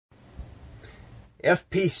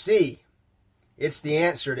FPC. It's the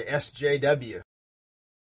answer to SJW.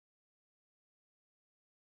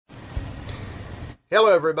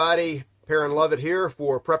 Hello everybody, Perrin Lovett here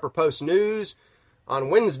for Prepper Post News on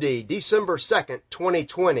Wednesday, December 2nd,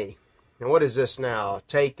 2020. And what is this now?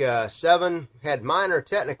 Take 7, had minor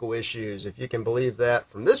technical issues, if you can believe that,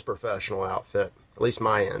 from this professional outfit, at least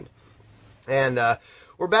my end. And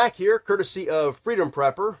we're back here courtesy of Freedom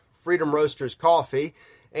Prepper, Freedom Roasters Coffee,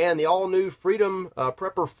 and the all-new Freedom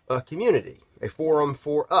Prepper community, a forum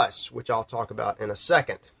for us, which I'll talk about in a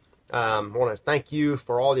second. I want to thank you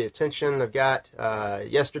for all the attention I've got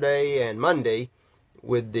yesterday and Monday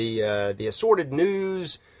with the assorted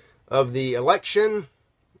news of the election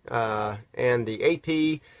and the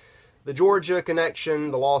AP, the Georgia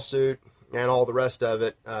connection, the lawsuit, and all the rest of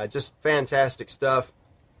it. Just fantastic stuff.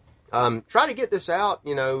 Try to get this out,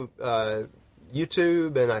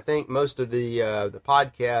 YouTube, and I think most of the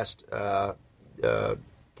podcast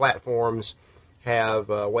platforms have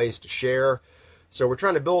ways to share. So we're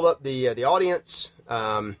trying to build up the audience.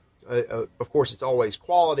 Of course, it's always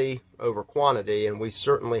quality over quantity, and we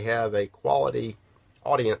certainly have a quality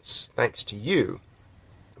audience thanks to you.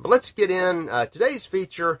 But let's get in today's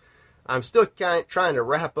feature. I'm still trying to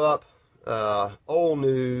wrap up old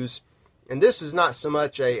news, and this is not so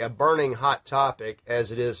much a burning hot topic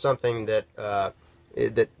as it is something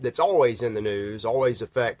that's always in the news, always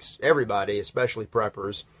affects everybody, especially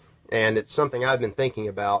preppers, and it's something I've been thinking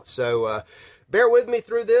about. So bear with me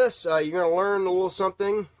through this. You're going to learn a little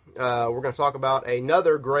something. We're going to talk about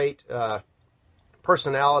another great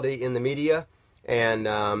personality in the media,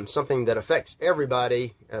 and something that affects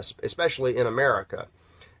everybody, especially in America.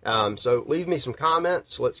 So leave me some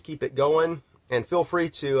comments. Let's keep it going. And feel free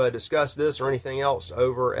to discuss this or anything else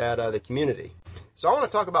over at the community. So I want to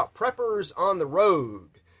talk about preppers on the road.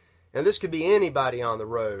 And this could be anybody on the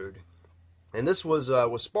road. And this was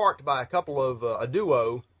sparked by a couple of a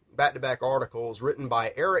duo back-to-back articles written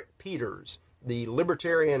by Eric Peters, the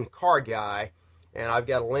libertarian car guy. And I've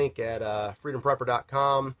got a link at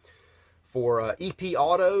freedomprepper.com for EP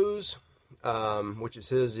Autos, which is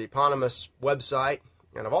his eponymous website.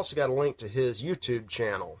 And I've also got a link to his YouTube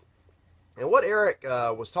channel. And what Eric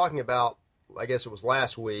was talking about, I guess it was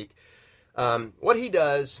last week, what he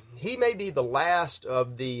does, he may be the last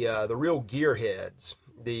of the real gearheads,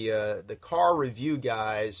 the car review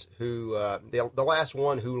guys who, the last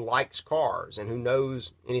one who likes cars and who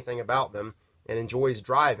knows anything about them and enjoys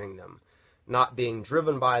driving them, not being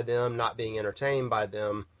driven by them, not being entertained by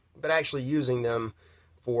them, but actually using them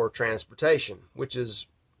for transportation, which is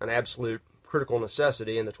an absolute critical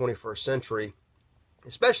necessity in the 21st century,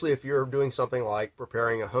 especially if you're doing something like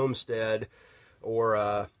preparing a homestead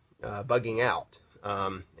or bugging out.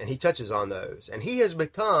 And he touches on those. And he has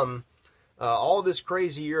become, all this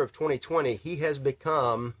crazy year of 2020, he has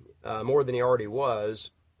become, more than he already was,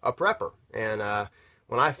 a prepper. And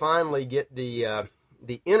when I finally get the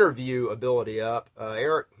interview ability up,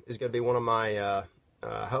 Eric is going to be one of my,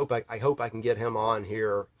 I hope I can get him on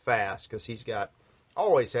here fast, because he's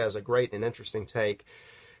always has a great and interesting take.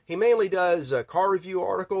 He mainly does car review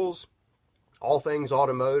articles, all things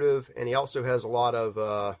automotive, and he also has a lot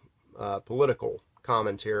of political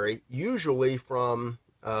commentary, usually from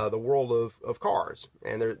the world of cars,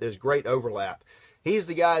 and there's great overlap. He's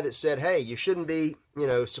the guy that said, hey, you shouldn't be,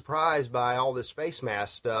 surprised by all this face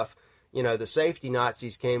mask stuff. The safety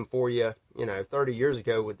Nazis came for you, 30 years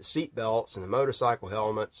ago with the seat belts and the motorcycle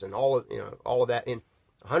helmets and all of that, in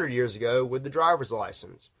 100 years ago with the driver's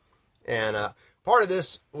license. And part of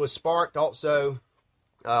this was sparked also,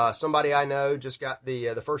 somebody I know just got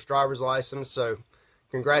the first driver's license, so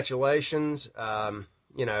congratulations.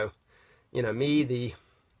 Me, the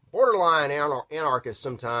borderline anarchist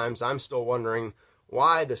sometimes, I'm still wondering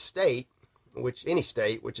why the state, any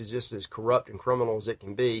state, which is just as corrupt and criminal as it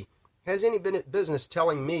can be, has any business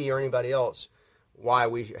telling me or anybody else how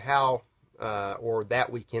we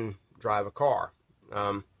can drive a car.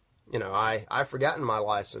 I've forgotten my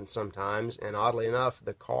license sometimes, and oddly enough,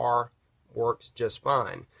 the car works just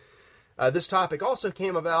fine. This topic also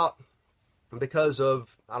came about because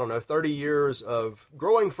of, 30 years of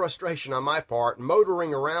growing frustration on my part,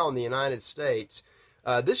 motoring around the United States.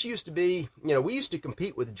 This used to be, we used to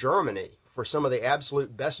compete with Germany for some of the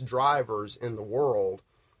absolute best drivers in the world.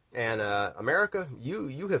 And America,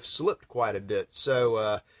 you have slipped quite a bit.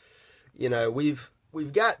 So, we've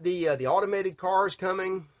got the automated cars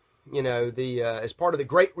coming. As part of the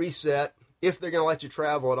Great Reset, if they're going to let you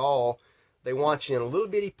travel at all, they want you in a little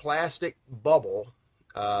bitty plastic bubble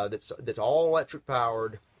that's all electric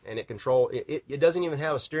powered, and it doesn't even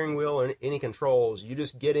have a steering wheel or any controls. You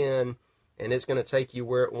just get in and it's going to take you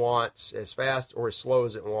where it wants, as fast or as slow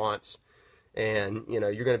as it wants, and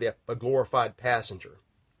you're going to be a glorified passenger.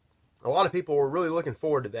 A lot of people were really looking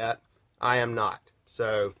forward to that. I am not.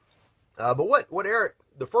 So, but what Eric,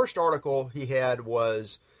 the first article he had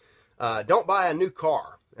was, don't buy a new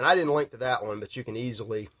car. And I didn't link to that one, but you can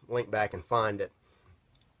easily link back and find it.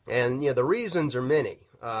 And, the reasons are many.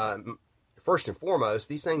 First and foremost,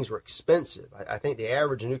 these things were expensive. I think the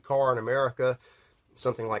average new car in America is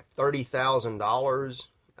something like $30,000.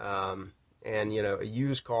 And, a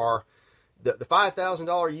used car, the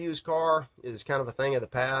 $5,000 used car is kind of a thing of the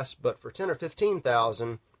past, but for $10,000 or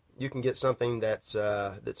 $15,000, you can get something that's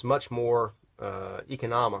much more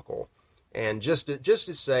economical and just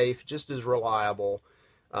as safe, just as reliable.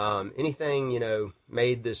 Anything,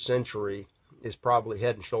 made this century is probably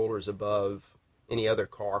head and shoulders above any other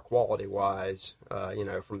car quality-wise,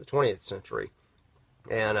 from the 20th century.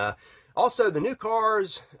 And also the new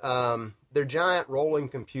cars, they're giant rolling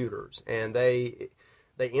computers, and they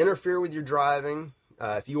interfere with your driving.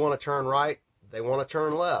 If you want to turn right, they want to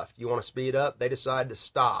turn left. You want to speed up, they decide to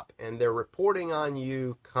stop, and they're reporting on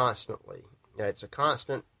you constantly. It's a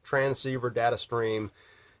constant transceiver data stream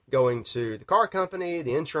going to the car company,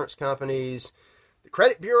 the insurance companies, the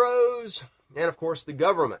credit bureaus, and of course the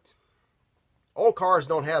government. Old cars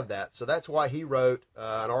don't have that, so that's why he wrote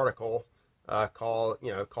an article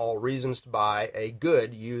called Reasons to Buy a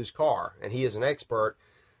Good Used Car. And he is an expert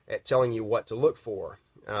at telling you what to look for,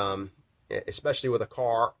 especially with a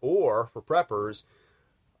car, or for preppers,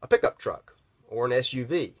 a pickup truck or an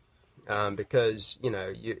SUV, because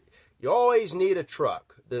you always need a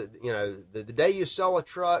truck. The day you sell a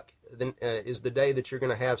truck is the day that you're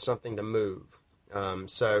going to have something to move.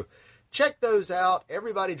 So check those out.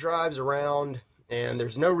 Everybody drives around, and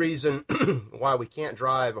there's no reason why we can't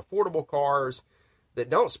drive affordable cars that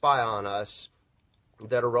don't spy on us,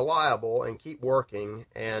 that are reliable and keep working,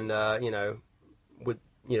 and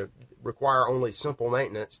require only simple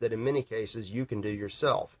maintenance that in many cases you can do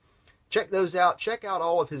yourself. Check those out. Check out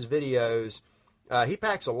all of his videos. He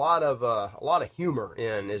packs a lot of humor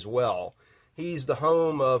in as well. He's the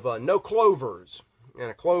home of No Clovers, and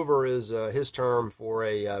a clover is his term for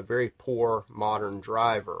a very poor modern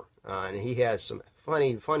driver. And he has some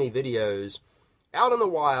funny videos out in the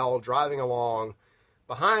wild, driving along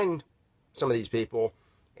behind some of these people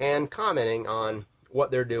and commenting on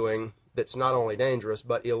what they're doing that's not only dangerous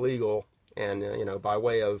but illegal. And by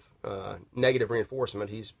way of negative reinforcement,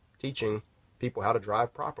 he's teaching people how to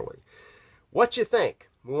drive properly. What you think?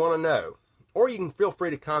 We want to know. Or you can feel free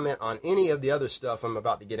to comment on any of the other stuff I'm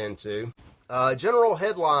about to get into. General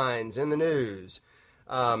headlines in the news.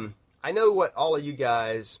 I know what all of you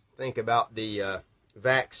guys think about the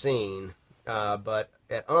vaccine, but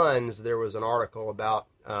at UNS there was an article about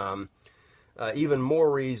even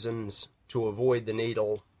more reasons to avoid the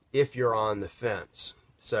needle if you're on the fence.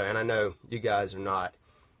 So, and I know you guys are not.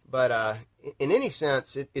 But in any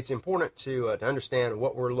sense, it's important to understand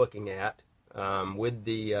what we're looking at. With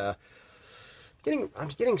the I'm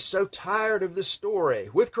getting so tired of this story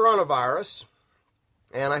with coronavirus,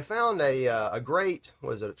 and I found a great,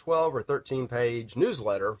 was it a 12 or 13 page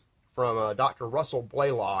newsletter from Dr. Russell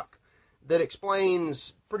Blaylock that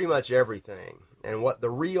explains pretty much everything and what the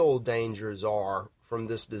real dangers are from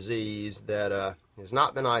this disease that has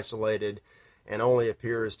not been isolated and only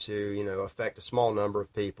appears to affect a small number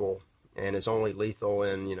of people and is only lethal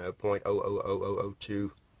in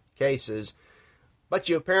 0.00002 cases, but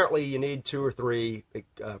you need 2 or 3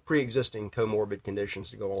 pre-existing comorbid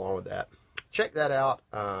conditions to go along with that. Check that out.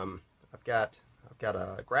 I've got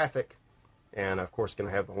a graphic, and of course going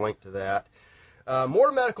to have the link to that.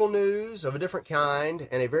 More medical news of a different kind,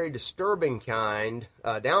 and a very disturbing kind,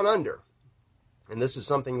 down under. And this is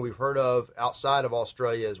something we've heard of outside of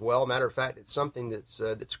Australia as well. Matter of fact, it's something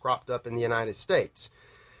that's cropped up in the United States.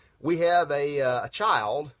 We have a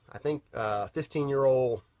child, I think a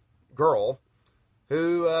 15-year-old girl,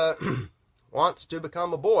 who wants to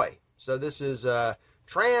become a boy. So this is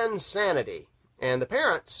transanity. And the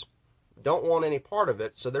parents don't want any part of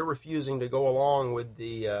it, so they're refusing to go along with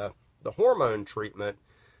the hormone treatment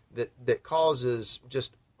that causes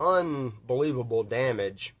just unbelievable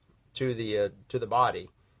damage to the body.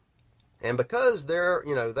 And because they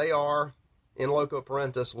are in loco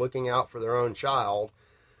parentis looking out for their own child,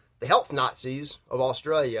 the health Nazis of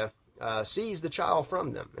Australia seized the child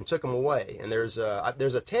from them and took them away. And there's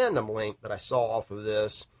a tandem link that I saw off of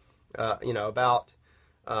this, about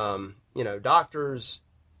doctors,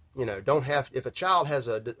 don't have, if a child has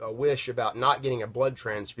a wish about not getting a blood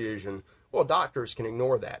transfusion, well, doctors can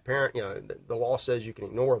ignore that. The law says you can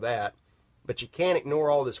ignore that, but you can't ignore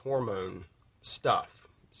all this hormone stuff.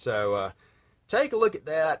 So take a look at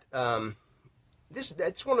that.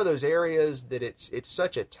 That's one of those areas that it's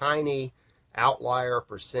such a tiny outlier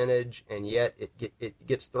percentage, and yet it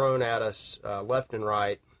gets thrown at us left and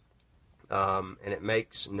right, and it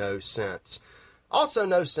makes no sense. Also,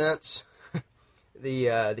 no sense.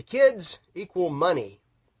 The kids equal money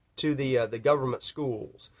to the government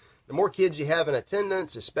schools. The more kids you have in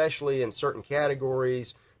attendance, especially in certain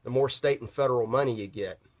categories, the more state and federal money you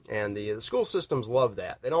get, and the school systems love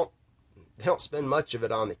that. They don't spend much of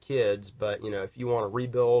it on the kids, but if you want to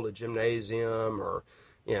rebuild a gymnasium or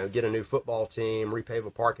get a new football team, repave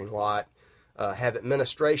a parking lot, have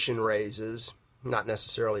administration raises, not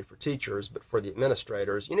necessarily for teachers, but for the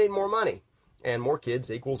administrators, you need more money, and more kids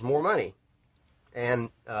equals more money.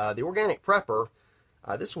 And the organic prepper,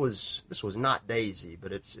 this was not Daisy,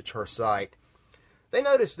 but it's her site. They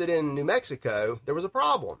noticed that in New Mexico there was a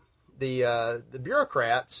problem. The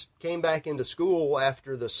bureaucrats came back into school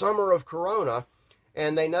after the summer of Corona,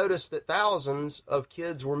 and they noticed that thousands of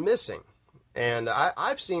kids were missing. And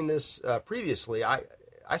I've seen this previously.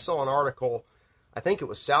 I saw an article, I think it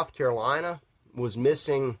was South Carolina, was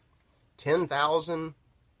missing 10,000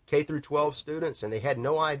 K through 12 students, and they had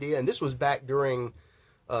no idea. And this was back during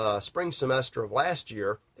spring semester of last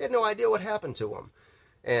year. They had no idea what happened to them.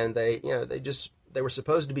 And they were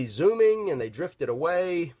supposed to be Zooming, and they drifted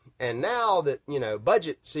away. And now that,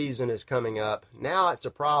 budget season is coming up, now it's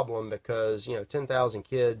a problem because, 10,000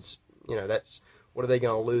 kids, that's, what are they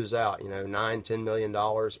going to lose out? $9-10 million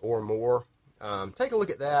or more. Take a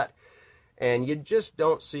look at that. And you just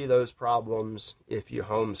don't see those problems if you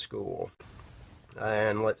homeschool.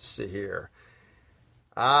 And let's see here.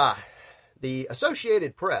 The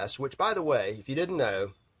Associated Press, which, by the way, if you didn't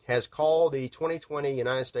know, has called the 2020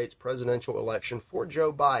 United States presidential election for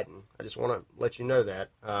Joe Biden. I just want to let you know that.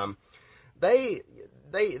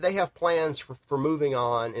 They have plans for moving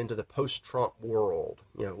on into the post-Trump world.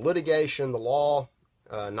 Litigation, the law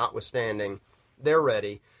notwithstanding, they're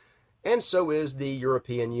ready. And so is the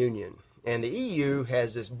European Union. And the EU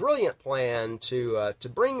has this brilliant plan to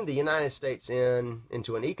bring the United States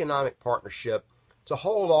into an economic partnership to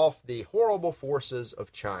hold off the horrible forces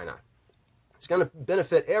of China. It's going to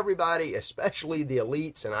benefit everybody, especially the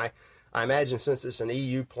elites, and I imagine since it's an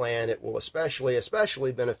EU plan, it will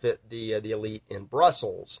especially benefit the elite in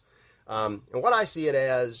Brussels. And what I see it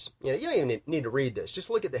as, you don't even need to read this.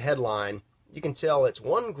 Just look at the headline. You can tell it's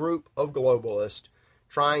one group of globalists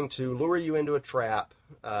trying to lure you into a trap,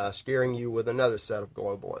 scaring you with another set of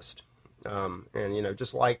globalists. And,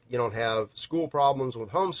 just like you don't have school problems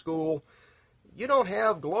with homeschool, you don't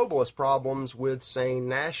have globalist problems with sane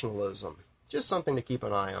nationalism. Just something to keep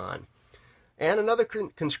an eye on. And another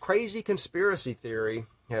crazy conspiracy theory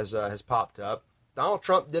has popped up. Donald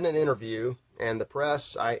Trump did an interview, and the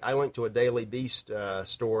press, I linked to a Daily Beast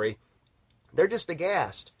story. They're just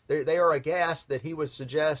aghast. They are aghast that he would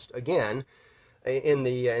suggest, again, in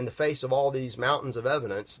the face of all these mountains of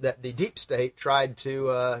evidence, that the deep state tried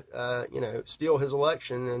to steal his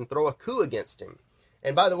election and throw a coup against him.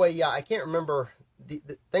 And by the way, I can't remember.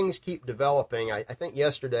 The things keep developing. I think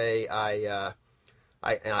yesterday I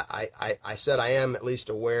said I am at least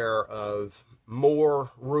aware of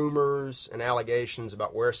more rumors and allegations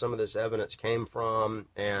about where some of this evidence came from.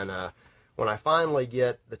 And when I finally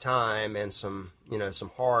get the time and some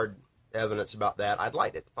hard evidence about that, I'd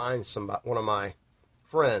like to find one of my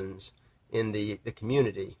friends in the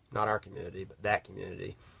community, not our community, but that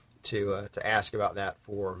community, to ask about that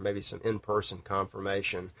for maybe some in-person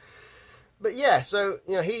confirmation. But yeah, so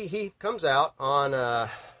he comes out on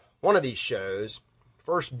one of these shows,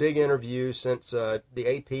 first big interview since the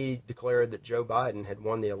AP declared that Joe Biden had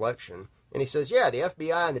won the election, and he says, "Yeah, the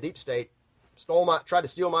FBI and the deep state tried to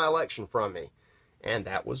steal my election from me," and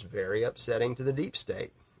that was very upsetting to the deep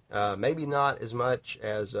state. Maybe not as much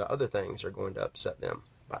as other things are going to upset them,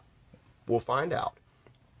 but we'll find out.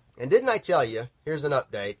 And didn't I tell you? Here's an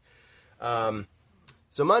update.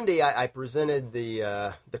 So Monday I presented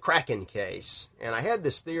the Kraken case, and I had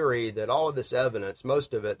this theory that all of this evidence,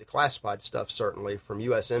 most of it, the classified stuff certainly, from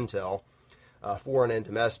U.S. Intel, foreign and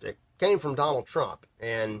domestic, came from Donald Trump,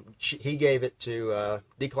 and he gave it to,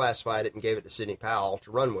 declassified it and gave it to Sidney Powell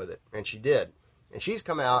to run with it, and she did. And she's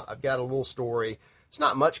come out, I've got a little story. It's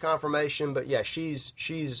not much confirmation, but yeah, she's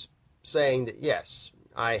saying that yes,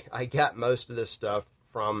 I got most of this stuff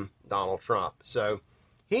from Donald Trump. So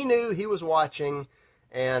he knew, he was watching.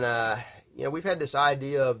 And, we've had this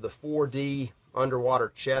idea of the 4D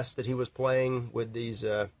underwater chess that he was playing with these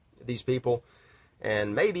people.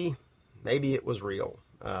 And maybe it was real.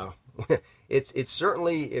 It's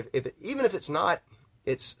certainly, even if it's not,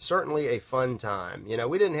 it's certainly a fun time.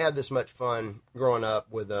 We didn't have this much fun growing up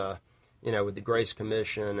with, with the Grace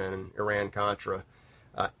Commission and Iran-Contra.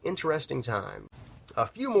 Interesting time. A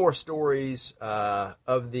few more stories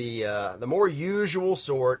of the more usual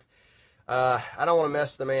sort. I don't want to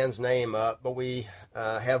mess the man's name up, but we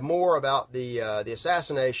have more about the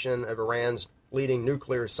assassination of Iran's leading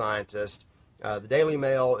nuclear scientist. The Daily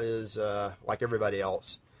Mail is, like everybody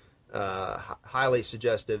else, highly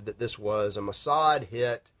suggestive that this was a Mossad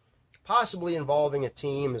hit, possibly involving a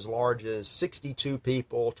team as large as 62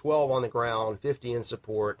 people, 12 on the ground, 50 in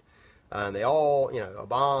support. And they all, a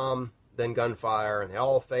bomb, then gunfire, and they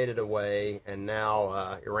all faded away. And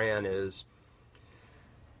now Iran is,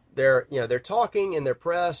 they're talking in their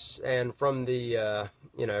press and from the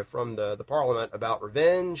parliament about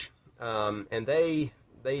revenge, and they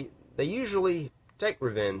usually take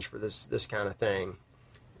revenge for this kind of thing.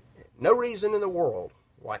 No reason in the world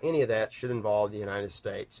why any of that should involve the United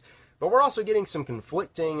States. But we're also getting some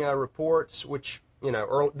conflicting reports, which,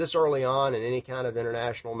 this early on in any kind of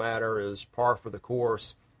international matter is par for the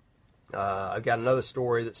course. I've got another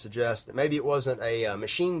story that suggests that maybe it wasn't a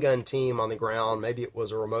machine gun team on the ground. Maybe it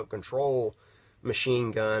was a remote control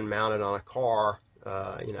machine gun mounted on a car,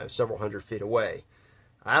 several hundred feet away.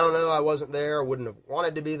 I don't know. I wasn't there. Wouldn't have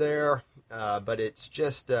wanted to be there. But it's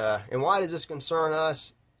just, and why does this concern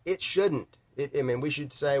us? It shouldn't. We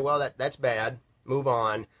should say, well, that's bad. Move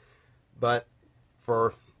on. But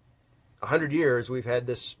for 100 years, we've had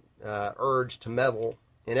this urge to meddle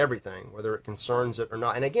in everything, whether it concerns it or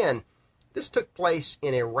not. And again, this took place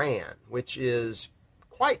in Iran, which is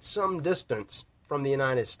quite some distance from the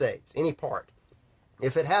United States, any part.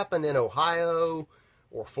 If it happened in Ohio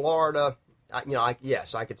or Florida,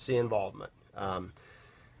 yes, I could see involvement,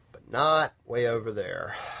 but not way over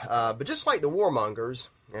there. But just like the warmongers,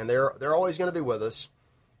 and they're always going to be with us,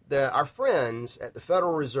 our friends at the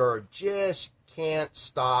Federal Reserve just can't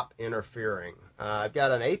stop interfering. I've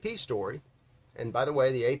got an AP story, and by the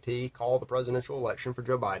way, the AP called the presidential election for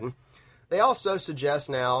Joe Biden. They also suggest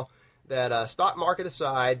now that stock market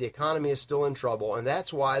aside, the economy is still in trouble, and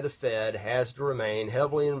that's why the Fed has to remain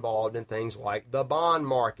heavily involved in things like the bond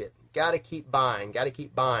market. Got to keep buying,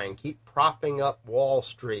 keep propping up Wall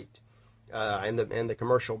Street and the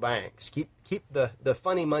commercial banks, keep the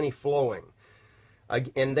funny money flowing.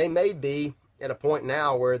 And they may be at a point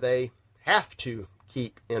now where they have to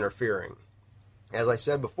keep interfering. As I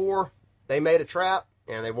said before, they made a trap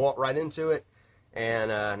and they walked right into it, and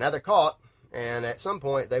now they're caught, and at some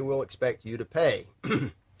point they will expect you to pay.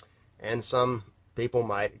 And some people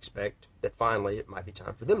might expect that finally it might be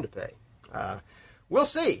time for them to pay. We'll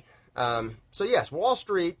see. So yes, Wall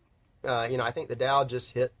Street, I think the Dow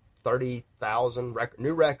just hit 30,000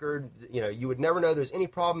 new record. You would never know there's any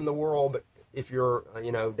problem in the world, but if you're,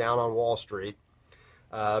 down on Wall Street,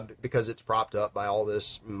 because it's propped up by all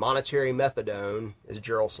this monetary methadone, as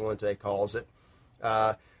Gerald Celente calls it.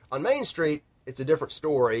 On Main Street, it's a different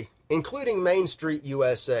story, including Main Street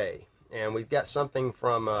USA. And we've got something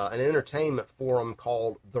from an entertainment forum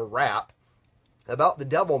called The Wrap about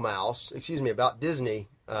about Disney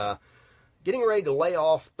getting ready to lay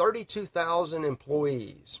off 32,000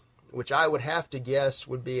 employees, which I would have to guess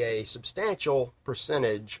would be a substantial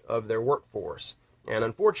percentage of their workforce. And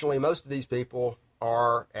unfortunately, most of these people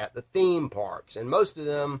are at the theme parks, and most of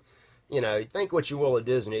them, think what you will of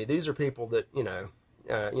Disney. These are people that,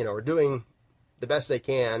 are doing the best they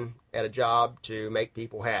can at a job to make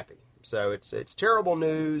people happy. So it's terrible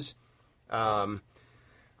news.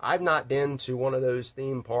 I've not been to one of those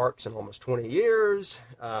theme parks in almost 20 years,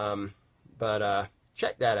 but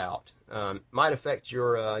check that out. Might affect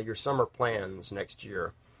your summer plans next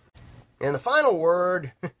year. And the final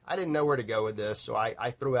word, I didn't know where to go with this, so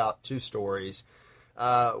I threw out two stories.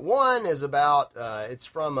 One is about, it's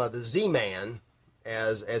from the Z-Man,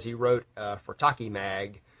 as he wrote for Taki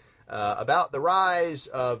Mag, about the rise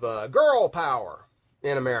of girl power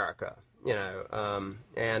in America,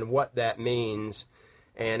 and what that means.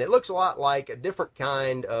 And it looks a lot like a different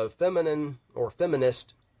kind of feminine or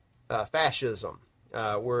feminist fascism.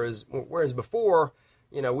 Whereas before,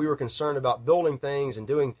 we were concerned about building things and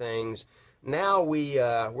doing things. Now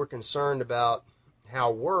we're concerned about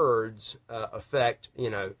how words affect,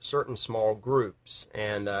 certain small groups.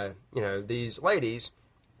 And, these ladies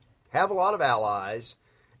have a lot of allies.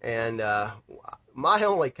 And my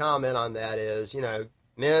only comment on that is,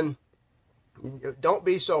 men, don't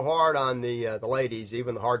be so hard on the ladies,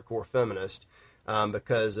 even the hardcore feminists,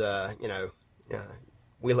 because,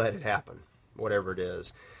 we let it happen, whatever it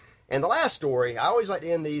is. And the last story, I always like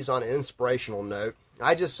to end these on an inspirational note.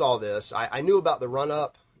 I just saw this. I knew about the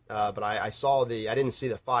run-up, but I didn't see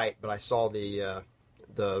the fight, but I saw the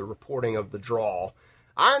reporting of the draw.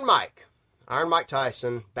 Iron Iron Mike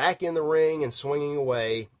Tyson back in the ring and swinging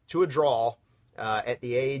away to a draw at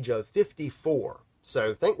the age of 54.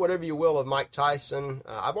 So think whatever you will of Mike Tyson.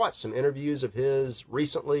 I've watched some interviews of his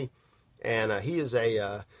recently, and he is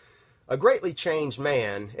a greatly changed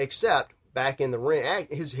man, except back in the ring.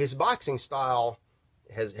 His boxing style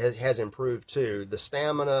has improved too. The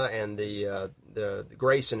stamina and the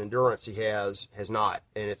grace and endurance he has not,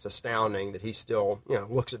 and it's astounding that he still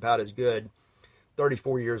looks about as good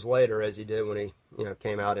 34 years later as he did when he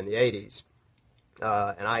came out in the 80s.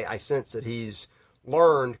 And I sense that he's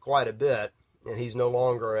learned quite a bit, and he's no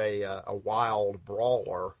longer a wild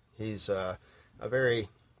brawler. He's a very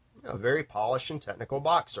polished and technical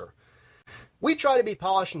boxer. We try to be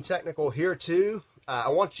polished and technical here too. I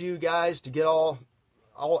want you guys to get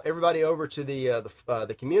everybody over to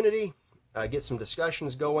the community, get some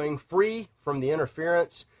discussions going, free from the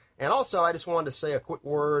interference. And also, I just wanted to say a quick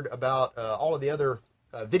word about all of the other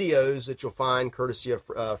videos that you'll find courtesy of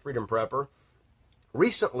Freedom Prepper.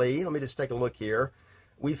 Recently, let me just take a look here.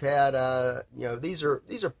 We've had, these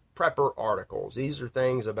are prepper articles. These are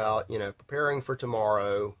things about, preparing for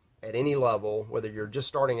tomorrow at any level, whether you're just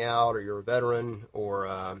starting out or you're a veteran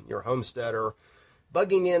or you're a homesteader,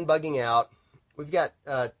 bugging in, bugging out. We've got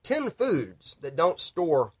 10 foods that don't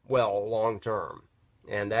store well long term,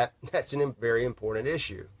 and that's a very important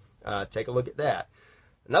issue. Take a look at that.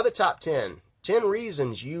 Another top 10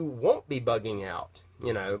 reasons you won't be bugging out.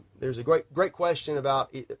 There's a great question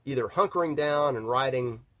about either hunkering down and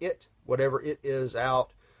riding whatever it is,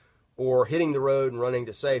 out, or hitting the road and running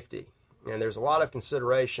to safety. And there's a lot of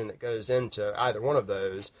consideration that goes into either one of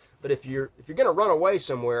those. But if you're going to run away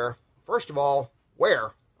somewhere, first of all,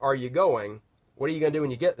 where are you going? What are you going to do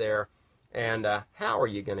when you get there? And how are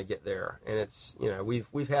you going to get there? And it's,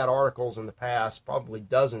 we've had articles in the past, probably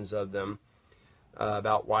dozens of them,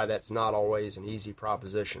 about why that's not always an easy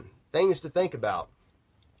proposition. Things to think about,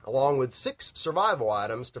 along with 6 survival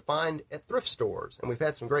items to find at thrift stores. And we've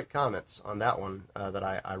had some great comments on that one that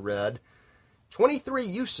I read. 23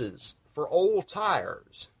 uses for old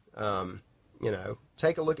tires.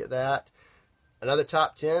 Take a look at that. Another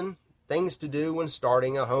top 10, things to do when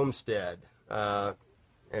starting a homestead.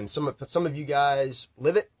 And some of you guys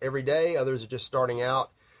live it every day. Others are just starting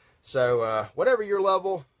out. So whatever your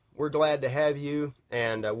level, we're glad to have you.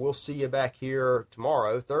 And we'll see you back here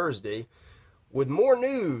tomorrow, Thursday, with more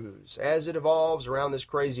news as it evolves around this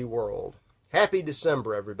crazy world. Happy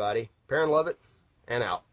December, everybody. Perrin Lovett, and out.